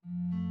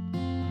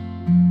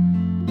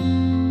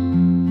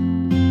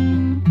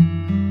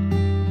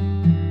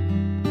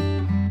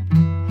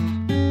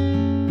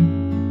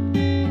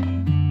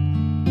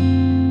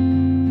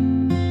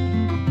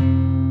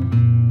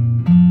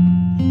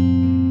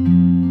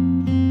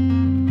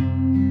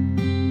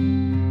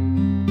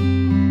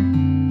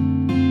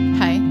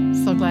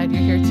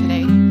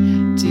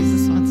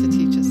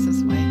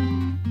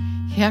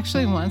He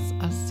actually wants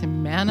us to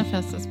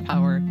manifest his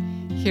power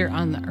here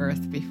on the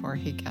earth before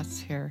he gets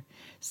here,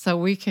 so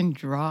we can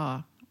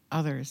draw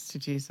others to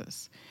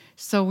Jesus,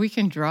 so we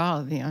can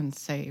draw the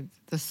unsaved,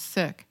 the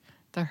sick,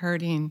 the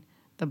hurting,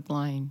 the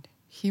blind.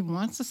 He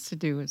wants us to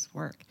do his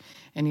work,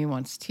 and he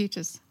wants to teach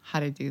us how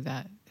to do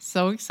that.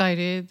 So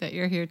excited that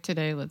you're here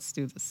today. Let's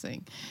do this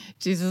thing.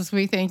 Jesus,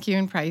 we thank you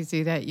and praise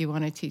you that you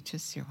want to teach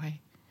us your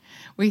way.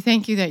 We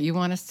thank you that you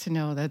want us to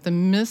know that the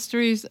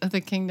mysteries of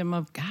the kingdom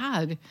of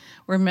God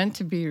were meant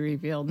to be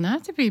revealed,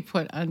 not to be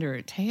put under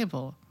a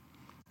table,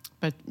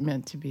 but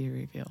meant to be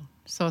revealed.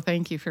 So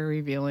thank you for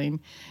revealing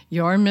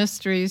your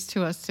mysteries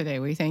to us today.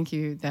 We thank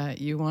you that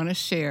you want to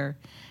share,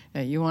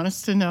 that you want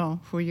us to know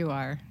who you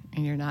are,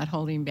 and you're not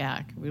holding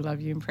back. We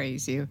love you and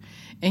praise you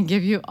and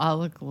give you all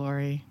the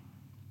glory.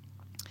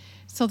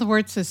 So the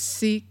word says,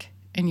 seek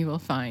and you will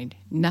find.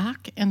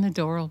 Knock and the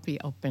door will be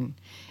open.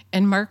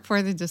 And Mark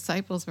 4, the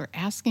disciples were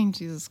asking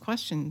Jesus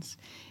questions.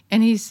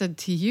 And he said,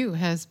 to you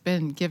has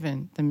been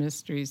given the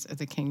mysteries of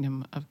the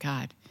kingdom of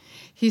God.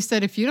 He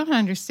said, if you don't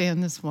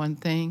understand this one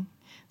thing,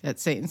 that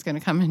Satan's going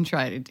to come and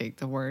try to take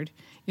the word,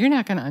 you're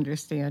not going to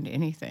understand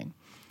anything.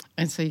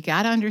 And so you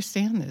got to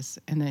understand this.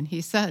 And then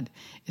he said,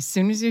 as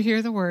soon as you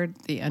hear the word,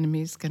 the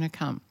enemy's going to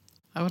come.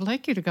 I would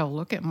like you to go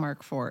look at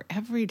Mark 4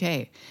 every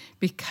day,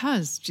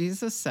 because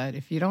Jesus said,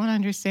 if you don't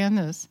understand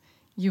this,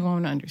 you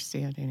won't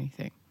understand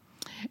anything.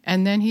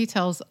 And then he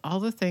tells all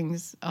the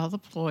things, all the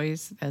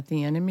ploys that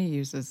the enemy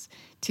uses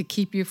to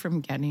keep you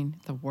from getting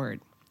the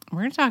word. We're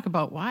going to talk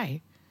about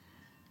why.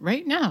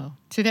 Right now,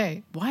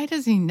 today, why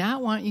does he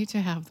not want you to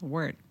have the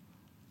word?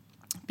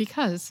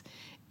 Because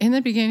in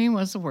the beginning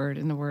was the word,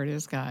 and the word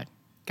is God.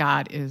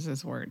 God is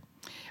his word.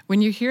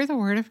 When you hear the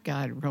word of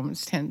God,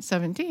 Romans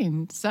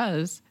 10:17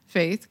 says,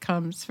 faith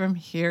comes from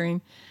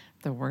hearing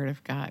the word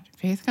of God.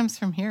 Faith comes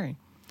from hearing.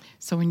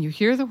 So when you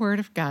hear the word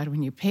of God,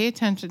 when you pay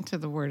attention to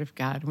the word of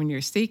God, when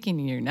you're seeking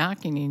and you're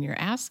knocking and you're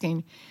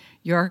asking,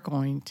 you're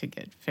going to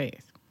get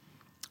faith.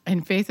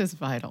 And faith is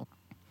vital.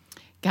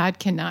 God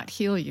cannot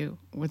heal you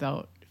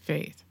without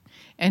faith.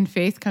 And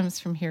faith comes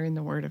from hearing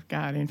the word of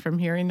God. And from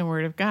hearing the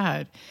word of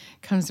God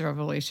comes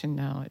revelation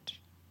knowledge.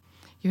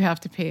 You have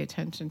to pay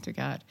attention to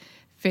God.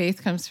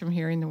 Faith comes from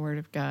hearing the word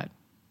of God.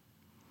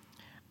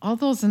 All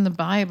those in the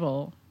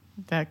Bible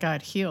that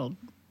got healed,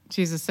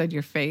 Jesus said,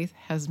 your faith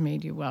has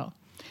made you well.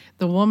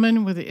 The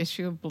woman with the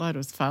issue of blood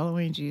was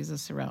following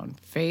Jesus around.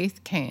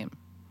 Faith came.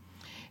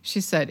 She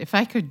said, if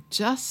I could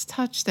just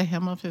touch the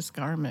hem of his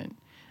garment,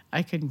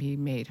 I could be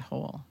made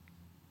whole.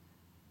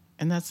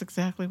 And that's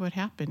exactly what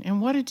happened.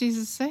 And what did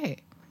Jesus say?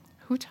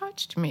 Who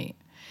touched me?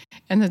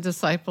 And the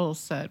disciples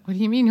said, what do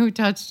you mean, who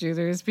touched you?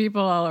 There's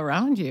people all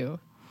around you.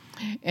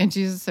 And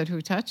Jesus said,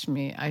 who touched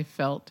me? He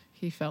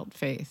felt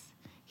faith.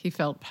 He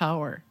felt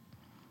power.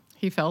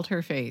 He felt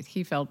her faith.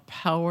 He felt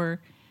power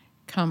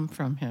come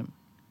from him.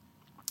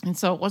 And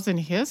so it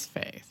wasn't his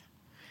faith.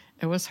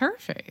 It was her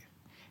faith.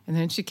 And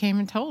then she came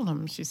and told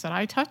him, she said,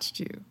 I touched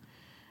you.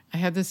 I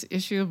had this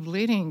issue of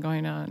bleeding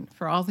going on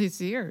for all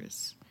these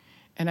years.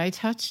 And I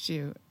touched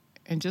you.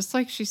 And just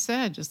like she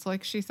said, just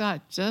like she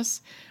thought,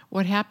 just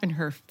what happened,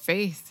 her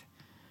faith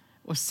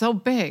was so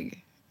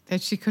big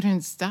that she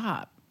couldn't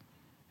stop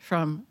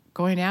from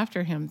going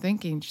after him,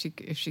 thinking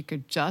if she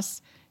could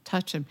just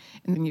touch him.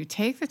 And then you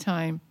take the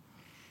time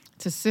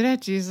to sit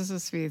at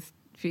Jesus'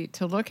 feet,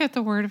 to look at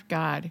the word of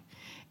God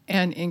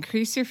and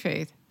increase your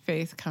faith.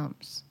 Faith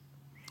comes.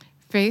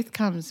 Faith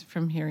comes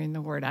from hearing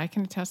the word. I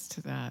can attest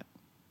to that.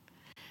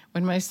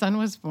 When my son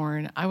was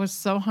born, I was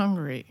so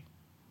hungry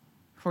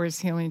for his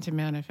healing to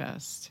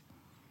manifest.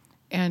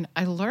 And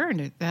I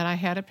learned that I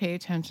had to pay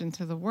attention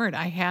to the word.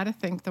 I had to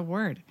think the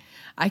word.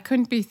 I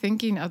couldn't be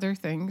thinking other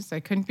things. I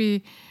couldn't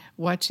be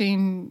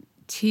watching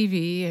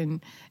TV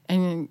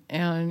and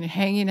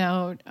hanging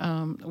out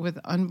with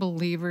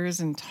unbelievers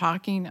and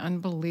talking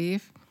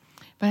unbelief.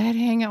 But I had to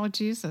hang out with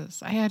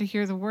Jesus. I had to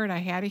hear the word. I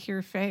had to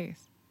hear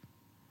faith.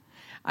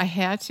 I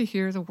had to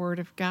hear the word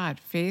of God.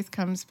 Faith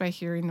comes by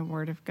hearing the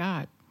word of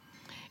God.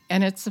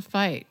 And it's a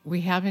fight.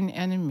 We have an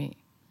enemy.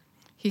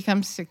 He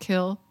comes to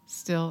kill,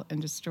 steal, and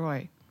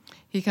destroy.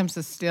 He comes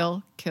to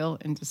steal, kill,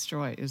 and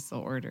destroy is the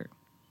order.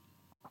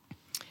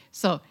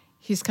 So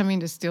he's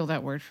coming to steal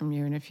that word from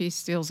you. And if he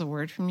steals a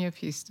word from you, if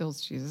he steals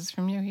Jesus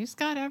from you, he's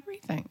got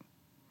everything.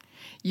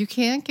 You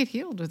can't get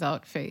healed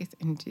without faith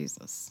in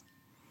Jesus.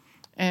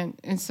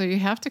 And so you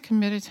have to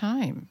commit a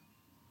time.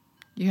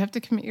 You have to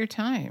commit your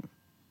time.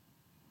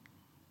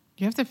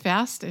 You have to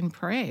fast and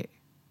pray.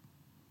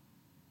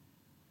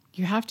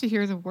 You have to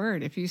hear the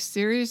word. If you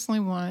seriously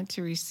want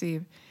to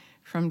receive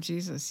from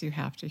Jesus, you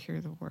have to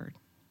hear the word.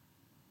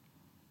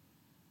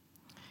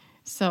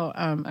 So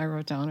I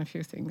wrote down a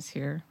few things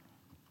here.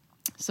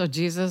 So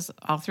Jesus,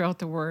 all throughout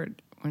the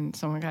word, when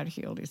someone got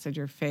healed, he said,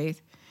 your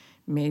faith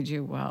made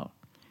you well.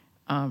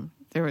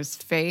 There was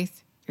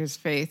faith. There's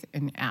faith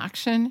in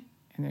action,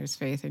 and there's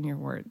faith in your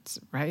words,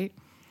 right?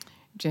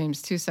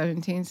 James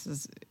 2:17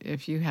 says,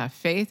 if you have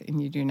faith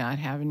and you do not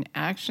have an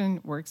action,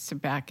 works to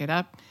back it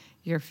up,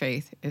 your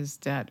faith is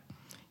dead.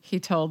 He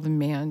told the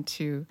man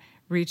to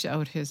reach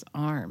out his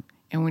arm,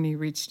 And when he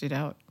reached it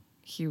out,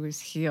 he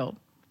was healed.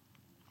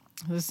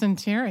 The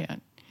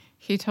centurion,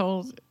 he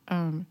told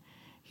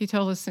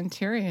the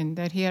centurion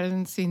that he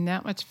hadn't seen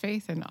that much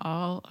faith in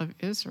all of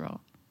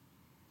Israel.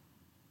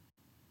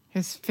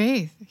 His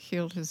faith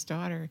healed his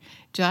daughter.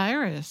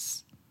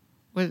 Jairus,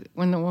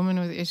 when the woman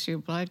with the issue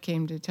of blood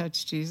came to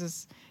touch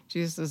Jesus'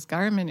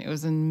 garment, it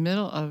was in the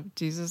middle of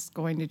Jesus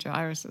going to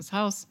Jairus'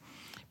 house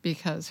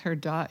because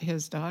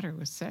his daughter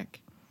was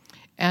sick.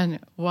 And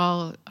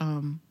while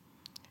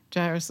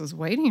Jairus was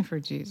waiting for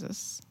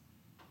Jesus,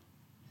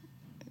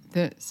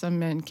 some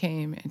men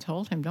came and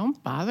told him,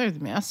 "Don't bother the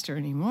master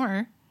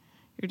anymore.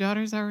 Your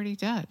daughter's already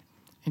dead."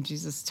 And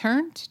Jesus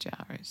turned to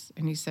Jairus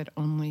and he said,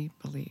 "Only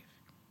believe."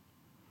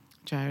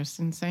 Jairus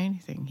didn't say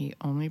anything. He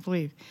only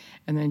believed.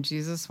 And then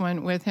Jesus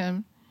went with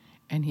him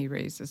and he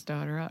raised his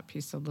daughter up.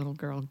 He said, "Little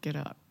girl, get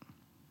up."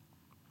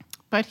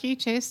 But he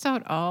chased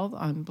out all the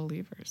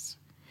unbelievers.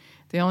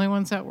 The only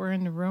ones that were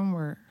in the room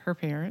were her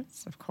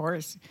parents. Of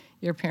course,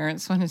 your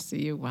parents want to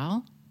see you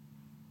well.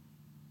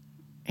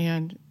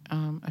 And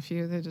a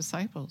few of the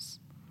disciples.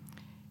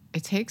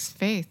 It takes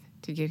faith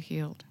to get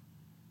healed.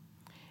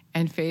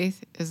 And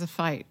faith is a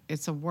fight.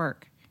 It's a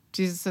work.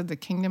 Jesus said the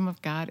kingdom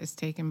of God is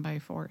taken by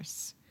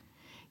force.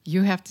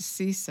 You have to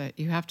seize it.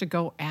 You have to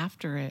go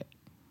after it.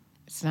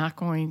 It's not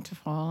going to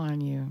fall on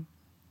you.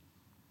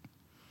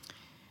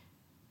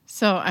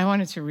 So I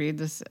wanted to read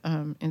this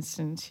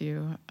incident to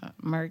you,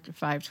 Mark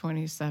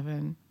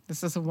 5:27.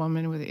 This is a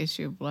woman with the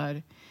issue of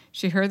blood.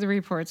 She heard the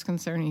reports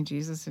concerning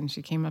Jesus, and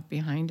she came up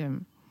behind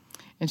him,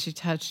 and she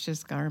touched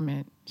his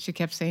garment. She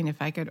kept saying,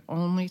 "If I could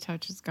only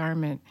touch his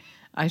garment,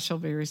 I shall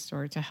be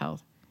restored to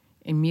health."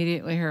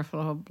 Immediately her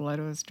flow of blood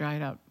was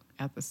dried up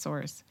at the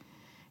source,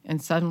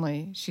 and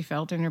suddenly she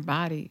felt in her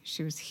body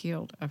she was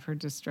healed of her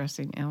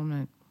distressing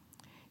ailment.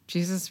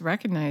 Jesus,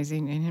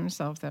 recognizing in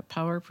himself that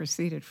power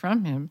proceeded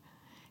from him,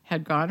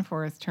 had gone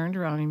forth, turned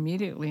around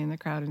immediately in the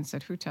crowd and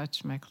said, "Who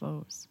touched my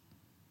clothes?"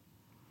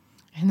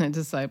 And the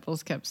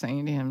disciples kept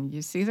saying to him,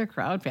 "You see the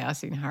crowd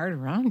passing hard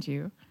around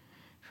you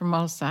from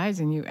all sides,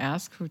 and you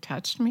ask, 'Who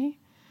touched me?'"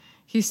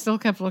 He still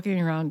kept looking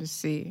around to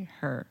see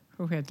her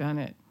who had done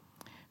it.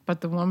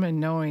 But the woman,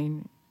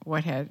 knowing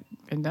what had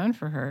been done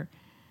for her,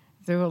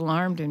 though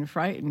alarmed and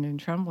frightened and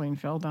trembling,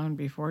 fell down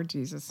before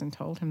Jesus and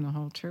told him the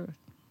whole truth.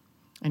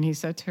 And he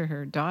said to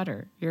her,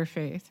 "Daughter, your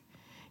faith,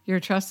 your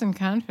trust and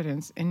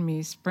confidence in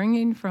me,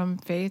 springing from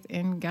faith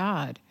in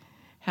God,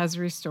 has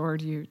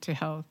restored you to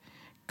health.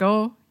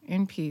 Go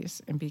in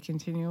peace and be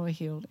continually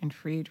healed and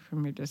freed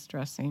from your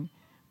distressing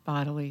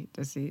bodily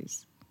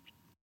disease."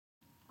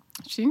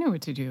 She knew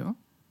what to do.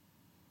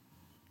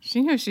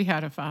 She knew she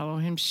had to follow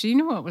him. She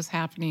knew what was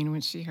happening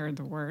when she heard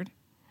the word.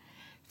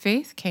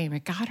 Faith came.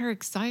 It got her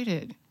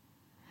excited.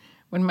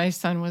 When my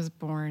son was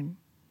born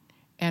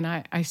and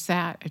I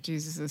sat at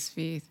Jesus'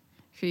 feet,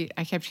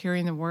 I kept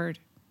hearing the word.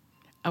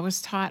 I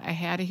was taught I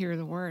had to hear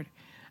the word.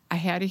 I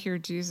had to hear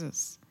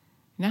Jesus.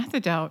 Not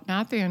the doubt,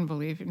 not the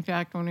unbelief. In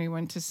fact, when we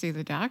went to see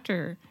the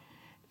doctor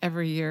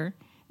every year,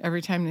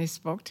 every time they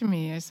spoke to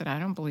me, I said, "I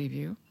don't believe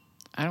you.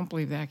 I don't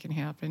believe that can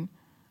happen.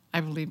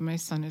 I believe my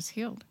son is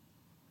healed."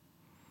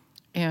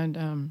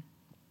 And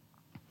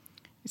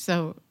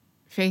so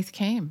faith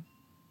came.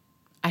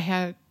 I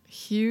had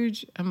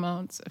huge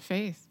amounts of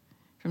faith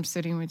from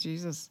sitting with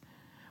Jesus.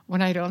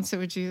 When I don't sit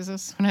with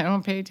Jesus, when I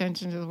don't pay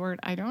attention to the word,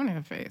 I don't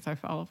have faith. I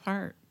fall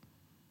apart.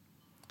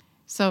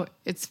 So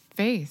it's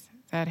faith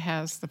that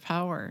has the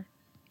power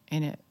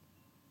in it.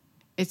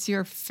 It's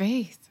your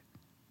faith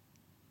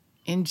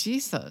in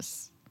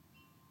Jesus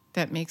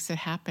that makes it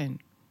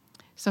happen.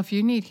 So if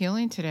you need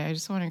healing today, I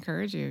just want to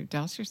encourage you,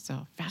 douse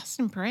yourself, fast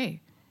and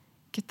pray.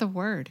 Get the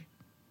word.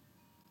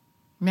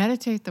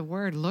 Meditate the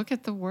word. Look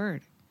at the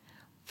word.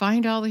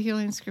 Find all the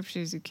healing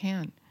scriptures you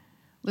can.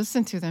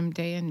 Listen to them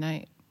day and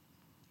night.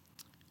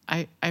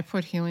 I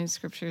put healing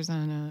scriptures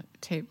on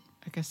a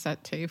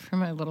cassette tape for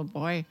my little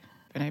boy,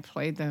 and I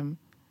played them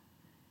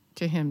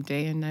to him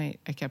day and night.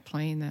 I kept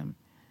playing them,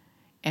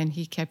 and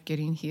he kept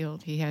getting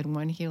healed. He had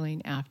one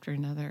healing after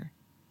another.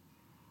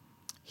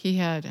 He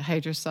had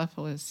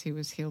hydrocephalus. He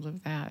was healed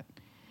of that.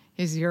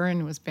 His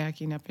urine was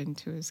backing up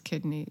into his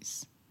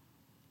kidneys,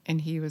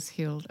 and he was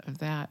healed of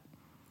that.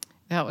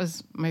 That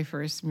was my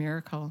first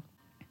miracle.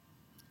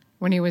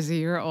 When he was a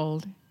year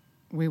old,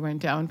 we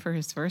went down for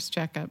his first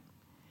checkup.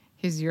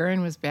 His urine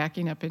was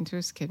backing up into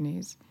his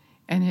kidneys,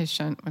 and his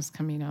shunt was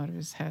coming out of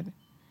his head.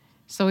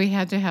 So he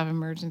had to have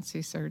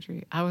emergency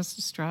surgery. I was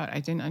distraught. I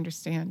didn't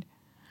understand.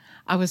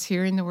 I was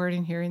hearing the word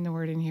and hearing the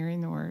word and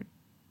hearing the word.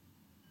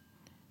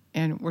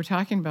 And we're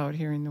talking about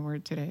hearing the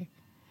word today.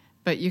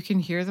 But you can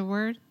hear the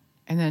word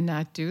and then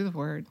not do the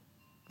word.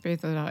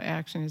 Faith without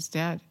action is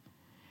dead.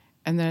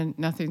 And then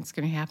nothing's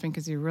going to happen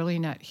because you're really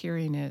not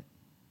hearing it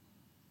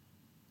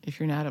if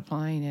you're not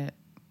applying it.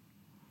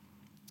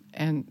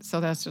 And so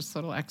that's just a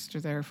little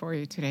extra there for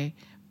you today.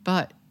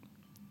 But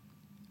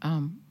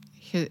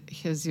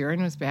his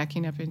urine was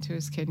backing up into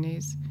his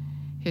kidneys.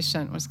 His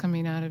shunt was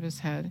coming out of his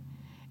head.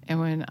 And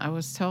when I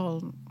was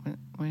told,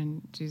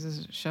 when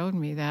Jesus showed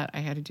me that I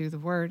had to do the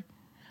word,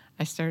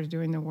 I started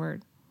doing the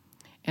word.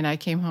 And I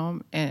came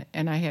home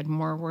and I had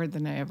more word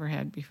than I ever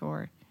had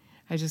before.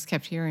 I just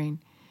kept hearing.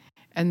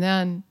 And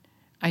then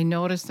I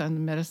noticed on the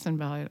medicine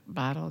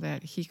bottle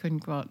that he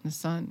couldn't go out in the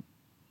sun.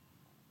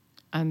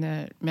 On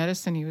the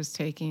medicine he was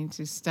taking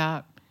to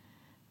stop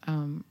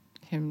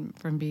him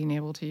from being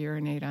able to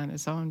urinate on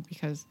his own,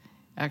 because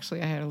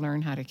actually I had to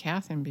learn how to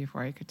cath him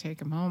before I could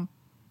take him home.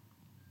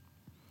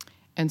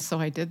 And so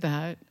I did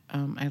that.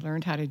 I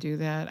learned how to do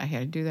that. I had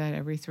to do that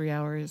every 3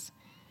 hours.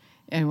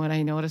 And when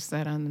I noticed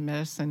that on the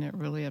medicine, it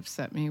really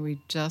upset me. We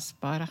just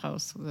bought a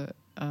house with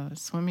a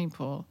swimming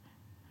pool,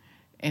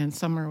 and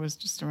summer was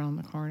just around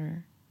the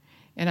corner.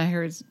 And I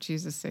heard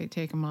Jesus say,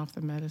 take him off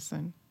the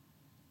medicine.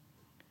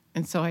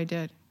 And so I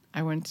did.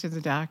 I went to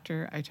the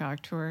doctor. I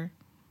talked to her,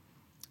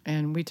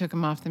 and we took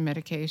him off the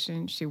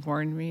medication. She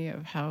warned me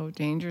of how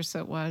dangerous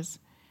it was.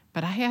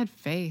 But I had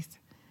faith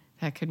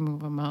that could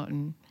move a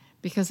mountain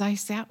because I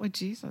sat with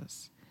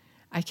Jesus.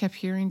 I kept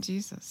hearing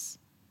Jesus.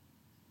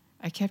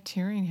 I kept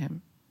hearing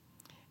him.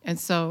 And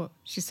so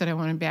she said, I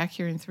want him back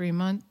here in 3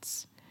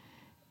 months.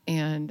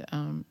 And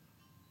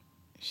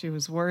she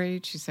was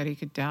worried. She said he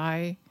could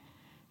die.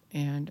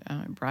 And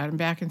brought him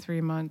back in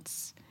 3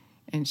 months.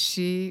 And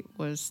she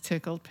was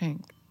tickled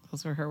pink.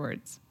 Those were her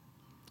words,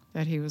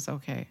 that he was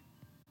okay.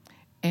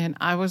 And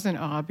I was in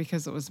awe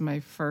because it was my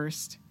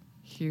first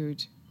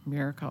huge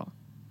miracle.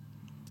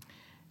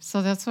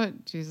 So that's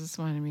what Jesus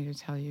wanted me to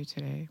tell you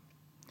today.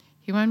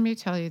 He wanted me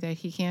to tell you that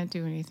he can't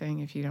do anything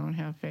if you don't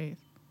have faith.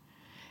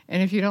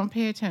 And if you don't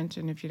pay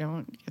attention, if you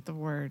don't get the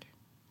word,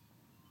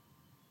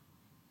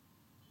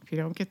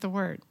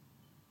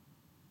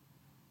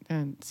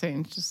 then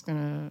Satan's just going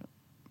to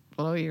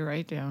blow you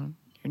right down.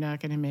 You're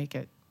not going to make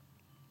it.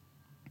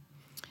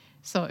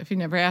 So if you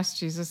never asked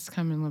Jesus to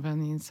come and live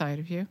on the inside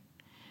of you,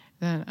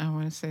 then I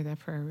want to say that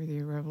prayer with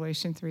you.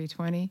 Revelation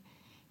 3:20,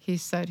 he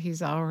said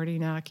he's already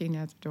knocking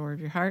at the door of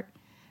your heart.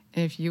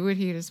 And if you would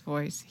heed his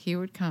voice, he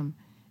would come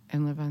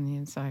and live on the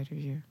inside of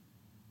you.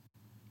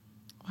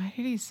 Why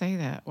did he say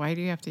that? Why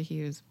do you have to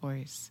heed his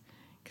voice?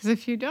 Because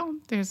if you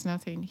don't, there's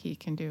nothing he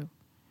can do.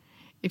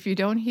 If you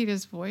don't heed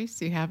his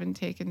voice, you haven't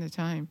taken the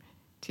time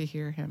to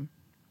hear him.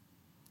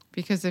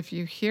 Because if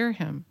you hear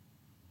him,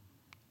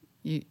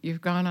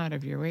 you've gone out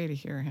of your way to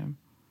hear him,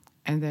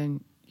 and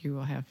then you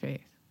will have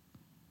faith.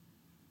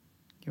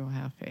 You will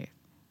have faith.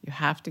 You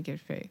have to get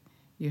faith.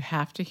 You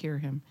have to hear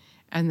him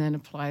and then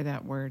apply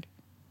that word.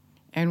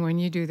 And when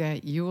you do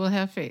that, you will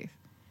have faith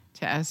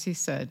to, as he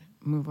said,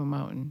 move a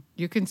mountain.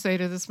 You can say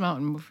to this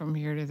mountain, move from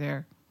here to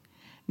there.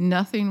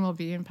 Nothing will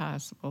be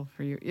impossible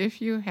for you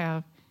if you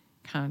have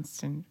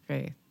constant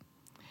faith.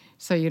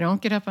 So you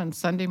don't get up on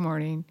Sunday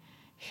morning,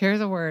 hear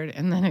the word,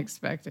 and then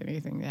expect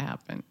anything to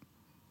happen.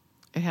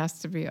 It has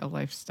to be a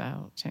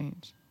lifestyle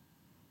change.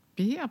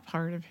 Be a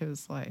part of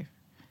his life.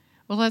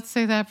 Well, let's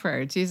say that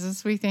prayer.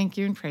 Jesus, we thank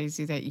you and praise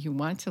you that you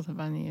want to live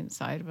on the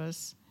inside of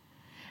us.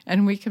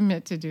 And we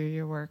commit to do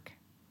your work.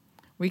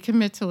 We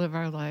commit to live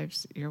our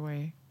lives your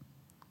way.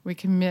 We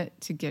commit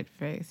to get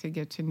faith, to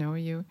get to know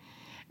you,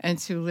 and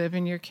to live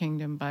in your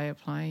kingdom by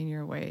applying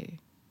your way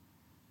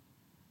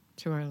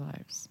to our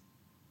lives.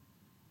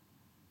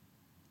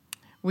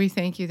 We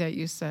thank you that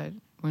you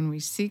said, when we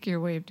seek your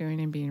way of doing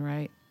and being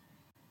right,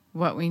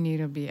 what we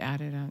need will be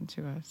added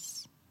unto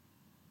us.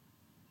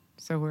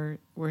 So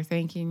we're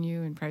thanking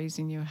you and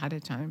praising you ahead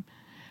of time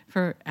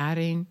for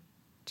adding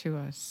to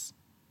us.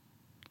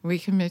 We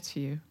commit to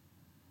you,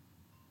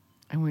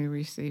 and we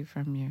receive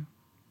from you.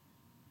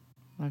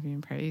 Love you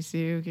and praise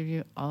you, give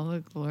you all the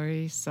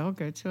glory. So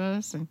good to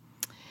us. And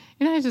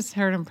I just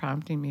heard him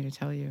prompting me to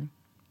tell you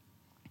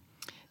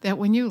that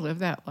when you live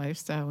that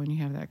lifestyle, when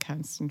you have that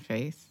constant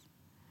faith,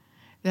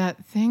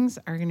 that things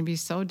are going to be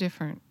so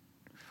different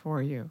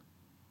for you.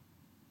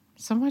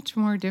 So much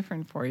more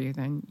different for you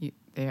than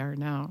they are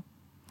now.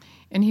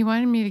 And he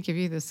wanted me to give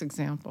you this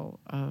example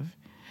of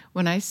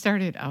when I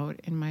started out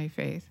in my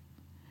faith.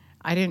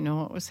 I didn't know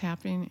what was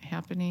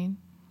happening,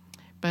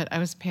 but I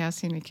was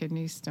passing a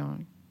kidney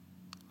stone,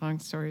 long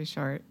story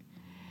short.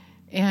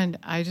 And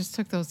I just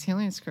took those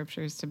healing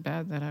scriptures to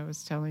bed that I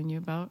was telling you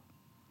about.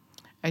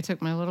 I took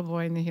my little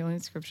boy and the healing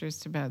scriptures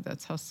to bed.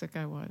 That's how sick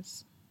I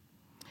was.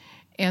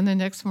 And the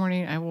next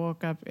morning I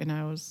woke up and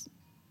I was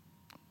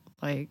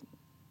like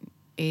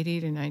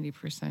 80 to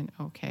 90%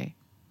 okay.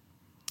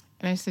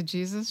 And I said,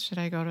 Jesus, should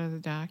I go to the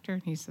doctor?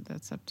 And he said,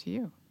 that's up to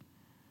you.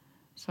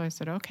 So I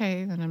said,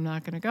 okay, then I'm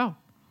not going to go.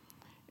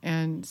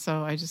 And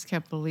so I just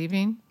kept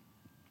believing.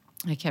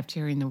 I kept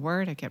hearing the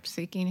word. I kept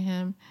seeking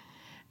him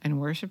and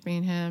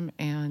worshiping him,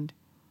 and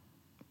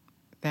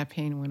that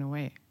pain went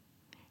away.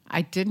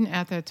 I didn't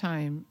at that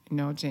time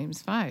know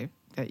James 5,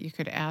 that you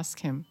could ask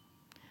him.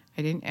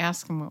 I didn't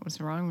ask him what was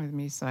wrong with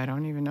me, so I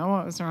don't even know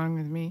what was wrong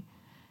with me.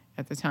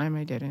 At the time,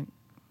 I didn't.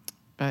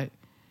 But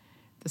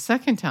the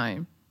second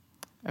time,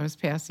 I was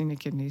passing a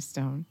kidney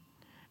stone.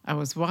 I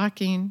was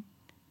walking,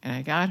 and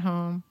I got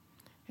home,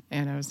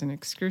 and I was in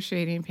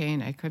excruciating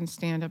pain. I couldn't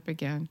stand up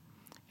again.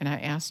 And I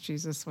asked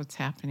Jesus, what's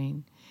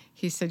happening?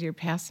 He said, you're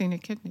passing a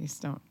kidney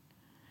stone.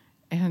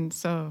 And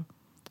so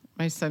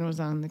my son was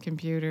on the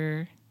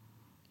computer,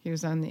 He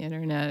was on the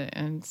internet,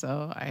 and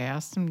so I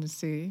asked him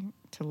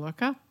to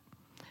look up,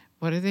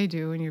 what do they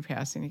do when you're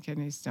passing a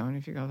kidney stone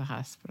if you go to the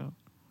hospital?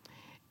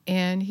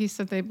 And he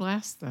said they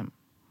blast them.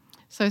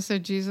 So I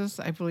said, Jesus,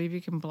 I believe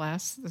you can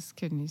blast this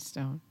kidney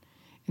stone.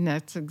 And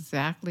that's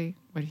exactly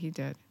what he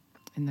did.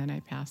 And then I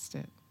passed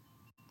it.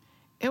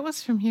 It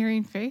was from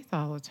hearing faith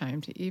all the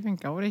time to even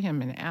go to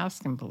him and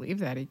ask and believe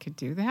that he could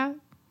do that.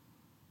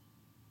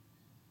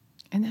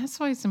 And that's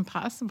why it's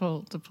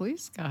impossible to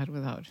please God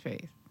without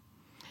faith.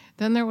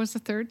 Then there was a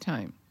third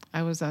time.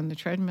 I was on the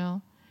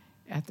treadmill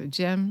at the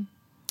gym.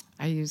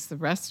 I used the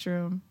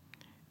restroom,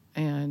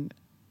 and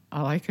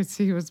all I could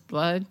see was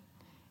blood.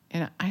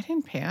 And I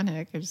didn't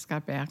panic. I just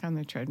got back on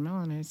the treadmill,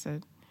 and I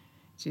said,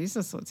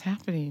 Jesus, what's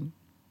happening?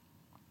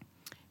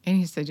 And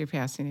he said, you're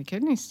passing a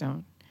kidney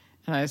stone.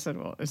 And I said,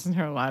 well, isn't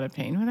there a lot of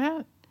pain with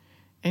that?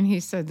 And he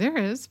said, there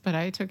is, but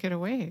I took it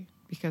away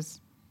because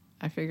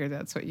I figured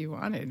that's what you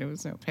wanted. There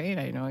was no pain.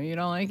 I know you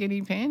don't like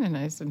any pain. And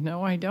I said,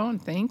 no, I don't.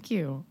 Thank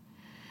you.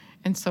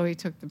 And so he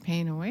took the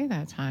pain away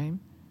that time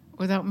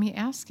without me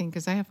asking,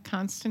 because I have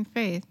constant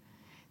faith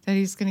that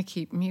he's going to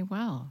keep me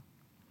well.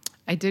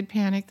 I did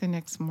panic the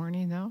next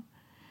morning, though,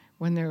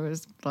 when there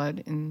was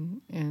blood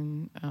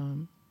in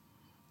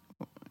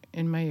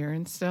my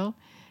urine still.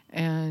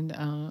 And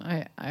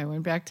I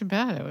went back to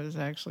bed. I was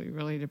actually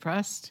really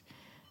depressed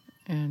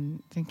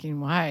and thinking,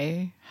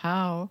 why,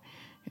 how?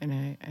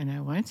 And I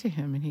went to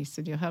him, and he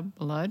said, you'll have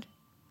blood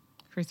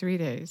for 3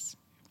 days,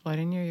 blood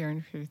in your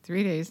urine for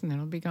 3 days, and then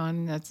it'll be gone.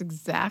 And that's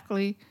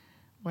exactly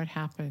what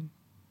happened.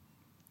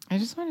 I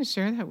just want to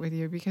share that with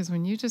you, because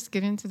when you just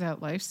get into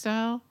that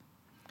lifestyle,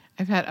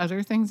 I've had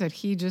other things that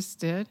he just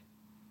did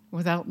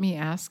without me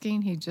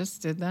asking. He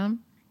just did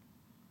them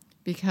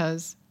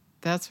because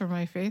that's where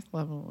my faith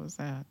level was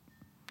at.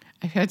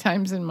 I've had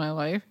times in my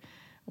life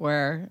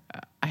where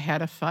I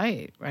had a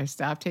fight, where I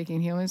stopped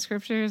taking healing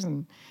scriptures,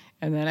 and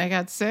then I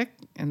got sick,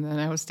 and then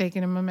I was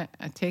taking them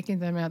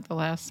at the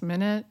last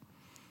minute.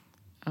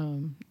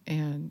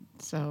 And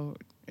so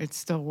it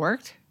still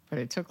worked, but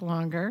it took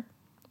longer.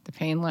 The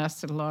pain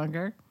lasted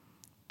longer.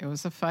 It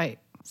was a fight.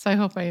 So I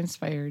hope I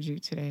inspired you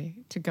today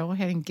to go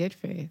ahead and get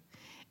faith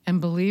and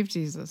believe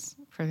Jesus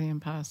for the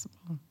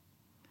impossible.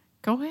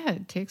 Go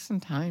ahead, take some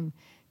time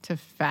to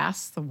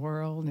fast the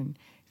world and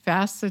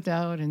fast the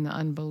doubt and the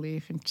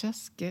unbelief and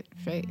just get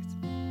faith.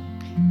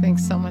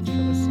 Thanks so much for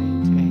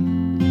listening today.